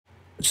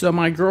So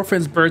my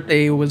girlfriend's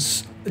birthday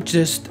was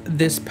just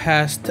this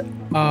past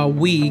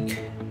week,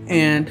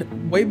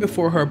 and way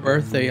before her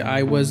birthday,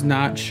 I was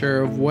not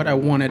sure of what I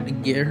wanted to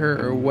get her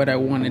or what I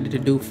wanted to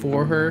do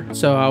for her.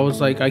 So I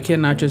was like, I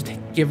cannot just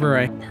give her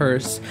a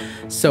purse.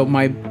 So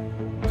my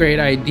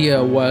great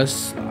idea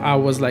was, I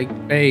was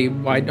like,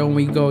 babe, why don't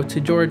we go to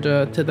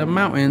Georgia, to the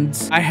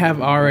mountains? I have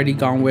already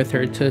gone with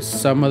her to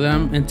some of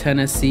them in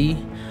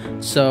Tennessee.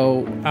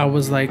 So I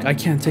was like, I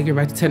can't take her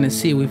back to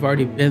Tennessee. We've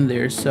already been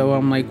there. So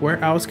I'm like,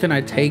 where else can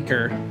I take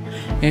her?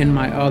 And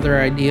my other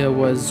idea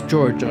was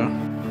Georgia,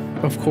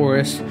 of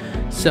course.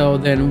 So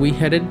then we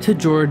headed to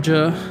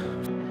Georgia.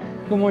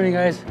 Good morning,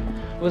 guys.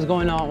 What's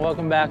going on?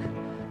 Welcome back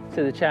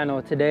to the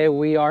channel. Today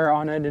we are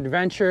on an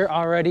adventure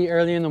already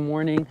early in the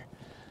morning.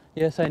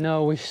 Yes, I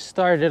know we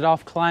started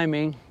off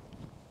climbing.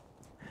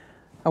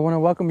 I want to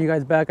welcome you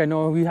guys back. I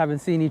know we haven't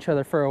seen each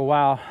other for a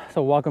while,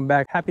 so welcome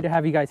back. Happy to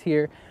have you guys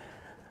here.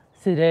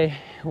 Today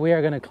we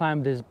are going to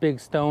climb this big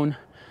stone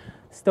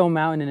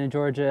mountain in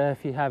Georgia.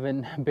 If you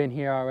haven't been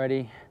here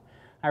already,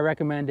 I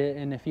recommend it.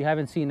 And if you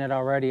haven't seen it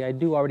already, I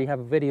do already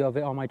have a video of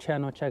it on my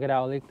channel. Check it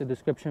out. I'll link the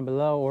description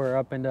below or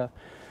up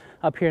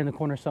here in the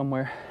corner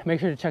somewhere. Make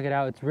sure to check it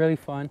out. It's really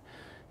fun.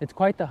 It's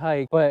quite the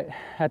hike, but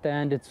at the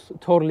end, it's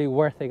totally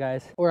worth it,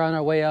 guys. We're on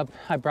our way up.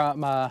 I brought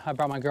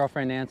my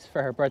girlfriend Nance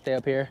for her birthday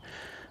up here.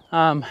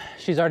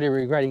 She's already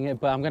regretting it,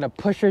 but I'm gonna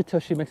push her till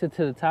she makes it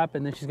to the top,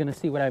 and then she's gonna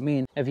see what I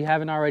mean. If you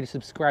haven't already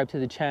subscribed to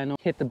the channel,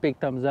 hit the big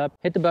thumbs up,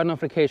 hit the bell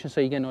notification so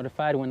you get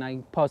notified when I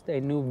post a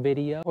new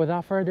video.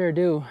 Without further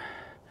ado,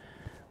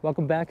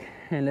 welcome back,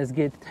 and let's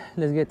get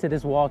to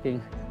this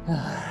walking.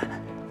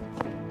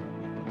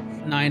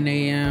 9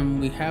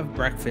 a.m. we have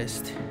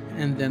breakfast,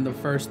 and then the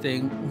first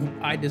thing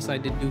I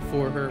decided to do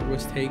for her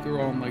was take her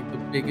on like the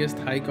biggest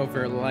hike of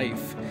her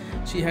life.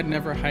 She had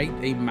never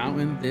hiked a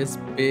mountain this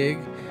big.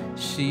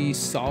 She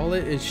saw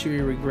it and she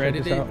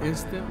regretted it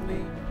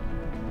instantly.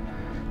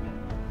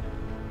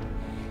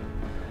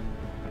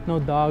 No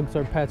dogs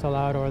or pets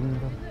allowed or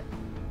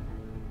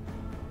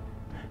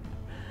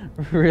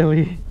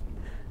really.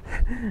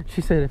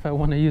 She said if I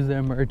want to use the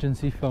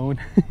emergency phone.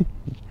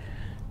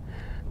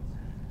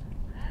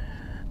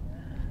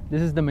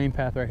 This is the main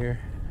path right here.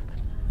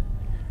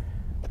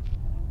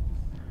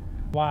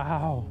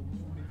 Wow,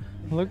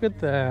 look at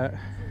that.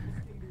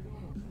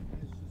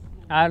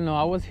 I don't know,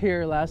 I was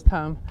here last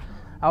time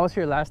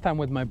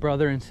with my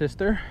brother and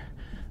sister.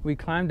 We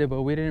climbed it,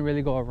 but we didn't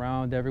really go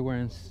around everywhere,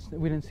 and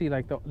we didn't see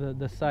like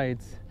the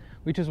sights.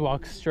 We just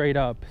walked straight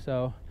up,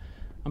 so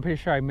I'm pretty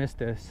sure I missed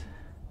this.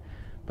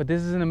 But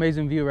this is an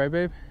amazing view, right,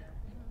 babe?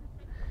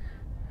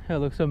 It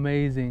looks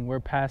amazing. We're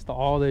past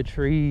all the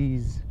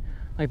trees,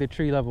 like the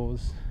tree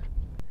levels.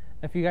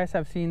 If you guys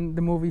have seen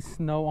the movie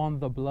Snow on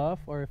the Bluff,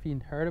 or if you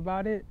heard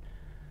about it,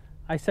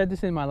 I said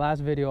this in my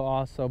last video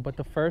also, but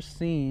the first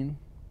scene,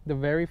 the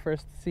very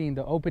first scene,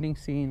 the opening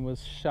scene,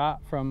 was shot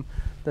from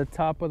the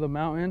top of the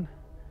mountain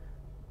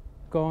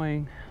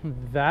going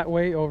that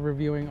way,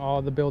 overviewing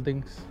all the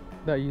buildings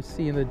that you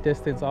see in the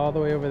distance all the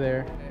way over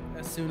there.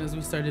 As soon as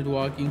we started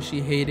walking, she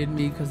hated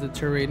me because the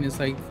terrain is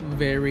like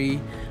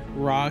very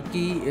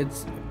rocky.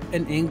 It's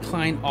an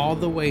incline all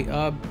the way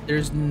up.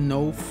 There's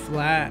no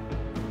flat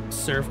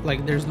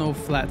there's no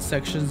flat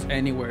sections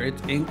anywhere.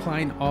 It's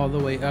inclined all the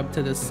way up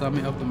to the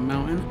summit of the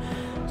mountain.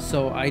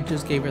 So I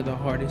just gave her the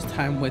hardest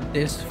time with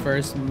this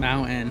first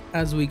mountain.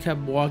 As we kept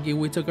walking,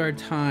 we took our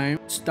time,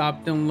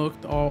 stopped and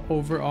looked all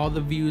over all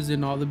the views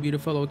and all the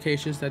beautiful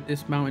locations that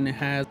this mountain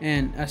has.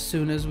 And as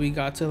soon as we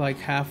got to like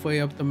halfway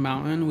up the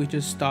mountain, we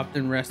just stopped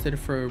and rested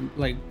for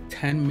like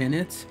 10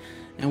 minutes.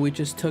 And we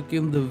just took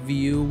in the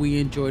view. We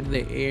enjoyed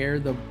the air,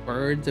 the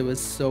birds. It was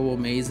so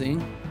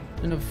amazing.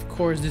 And of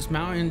course, this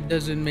mountain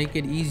doesn't make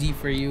it easy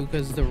for you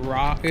because the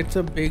rock, it's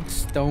a big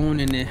stone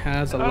and it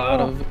has a lot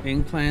of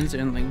inclines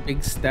and like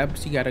big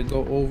steps you gotta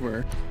go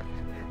over.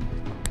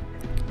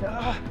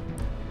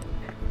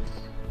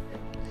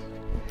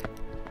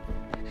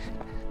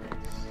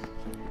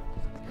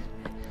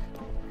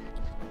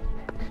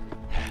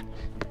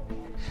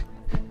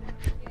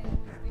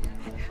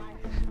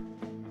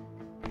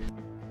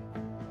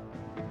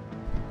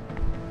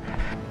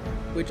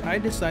 Which I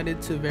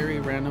decided to very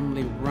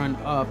randomly run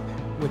up,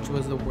 which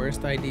was the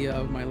worst idea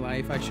of my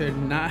life. I should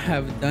not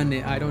have done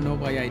it. I don't know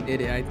why I did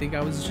it. I think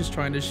I was just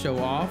trying to show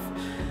off,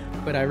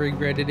 but I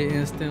regretted it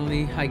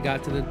instantly. I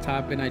got to the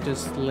top and I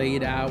just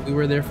laid out. We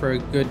were there for a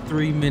good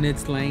 3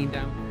 minutes laying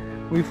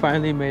down. We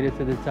finally made it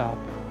to the top.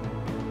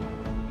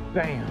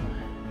 Bam!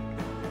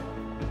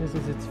 This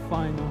is its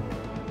final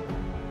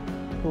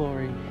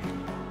glory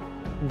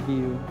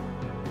view.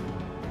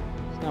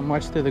 Not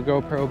much to the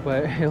GoPro,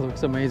 but it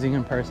looks amazing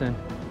in person.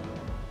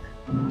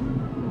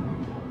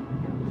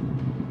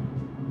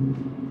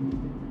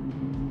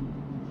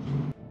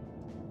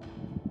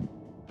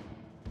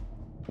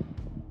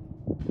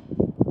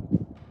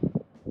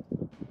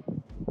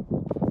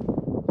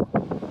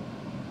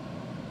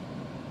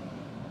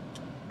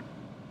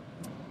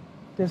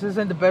 This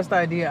isn't the best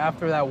idea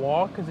after that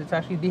walk because it's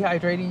actually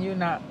dehydrating you,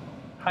 not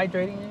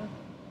hydrating you.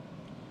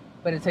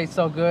 But it tastes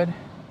so good.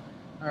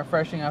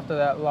 refreshing after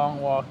that long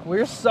walk.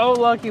 We're so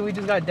lucky we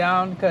just got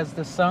down because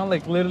the sun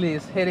like literally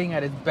is hitting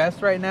at its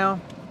best right now.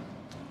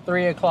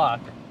 3 o'clock.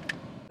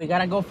 We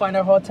gotta go find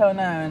our hotel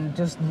now and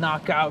just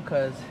knock out,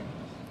 because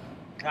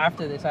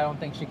after this I don't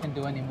think she can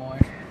do anymore.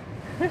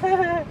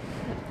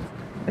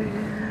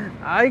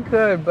 I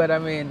could, but I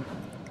mean,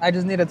 I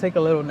just need to take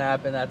a little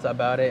nap and that's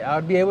about it. I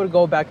would be able to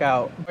go back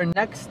out. Our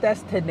next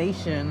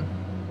destination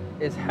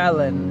is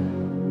Helen.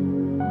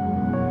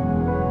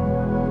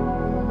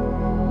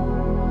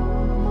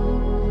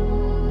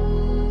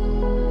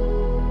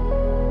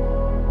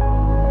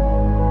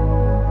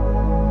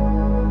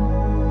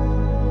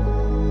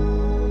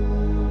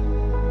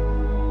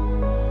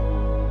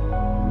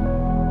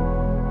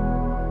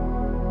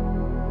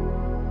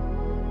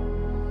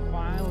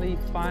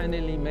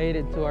 Finally made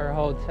it to our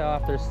hotel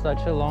after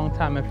such a long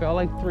time. It felt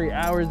like 3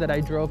 hours that I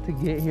drove to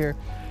get here.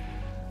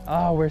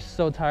 Oh, we're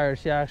so tired.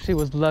 She actually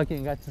was lucky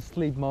and got to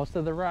sleep most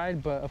of the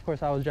ride, but of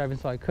course I was driving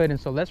so I couldn't.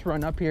 So let's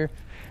run up here,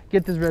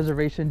 get this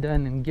reservation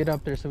done and get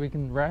up there so we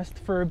can rest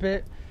for a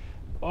bit.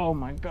 Oh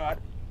my God.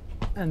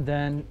 And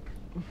then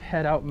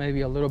head out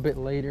maybe a little bit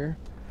later.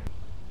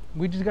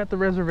 We just got the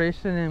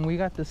reservation and we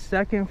got the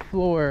second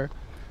floor.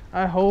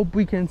 I hope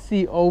we can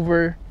see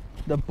over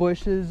the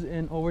bushes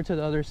and over to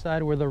the other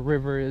side where the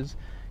river is,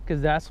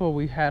 because that's what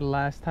we had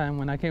last time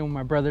when I came with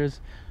my brothers.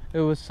 It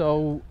was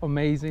so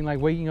amazing, like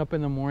waking up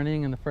in the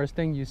morning and the first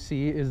thing you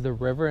see is the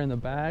river in the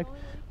back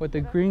with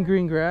the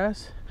green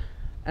grass,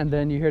 and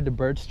then you hear the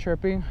birds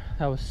chirping.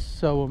 That was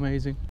so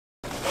amazing.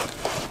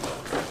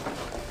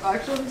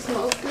 Actually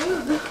smells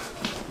good.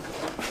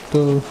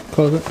 So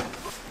close it.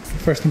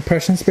 First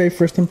impressions, babe.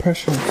 First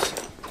impressions.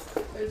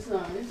 It's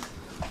nice.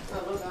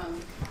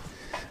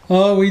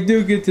 Oh, we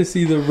do get to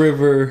see the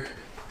river.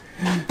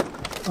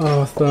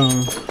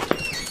 Awesome.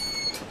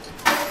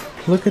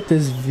 Look at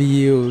this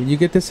view. You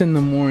get this in the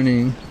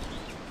morning.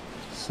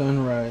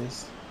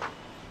 Sunrise.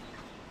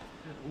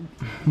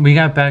 We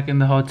got back in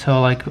the hotel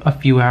like a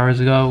few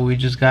hours ago. We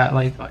just got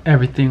like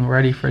everything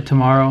ready for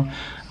tomorrow.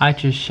 I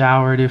just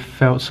showered. It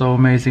felt so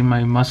amazing.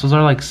 My muscles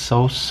are like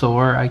so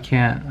sore. I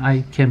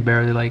can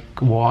barely like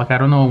walk. I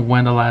don't know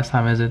when the last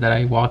time is it that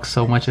I walked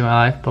so much in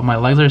my life, but my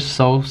legs are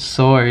so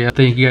sore. Yeah.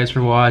 Thank you guys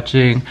for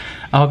watching.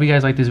 I hope you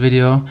guys like this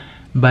video,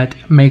 but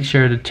make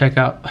sure to check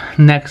out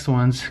next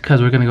ones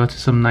because we're gonna go to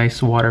some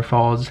nice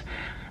waterfalls.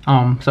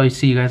 So I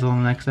see you guys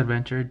on the next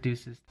adventure.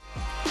 Deuces.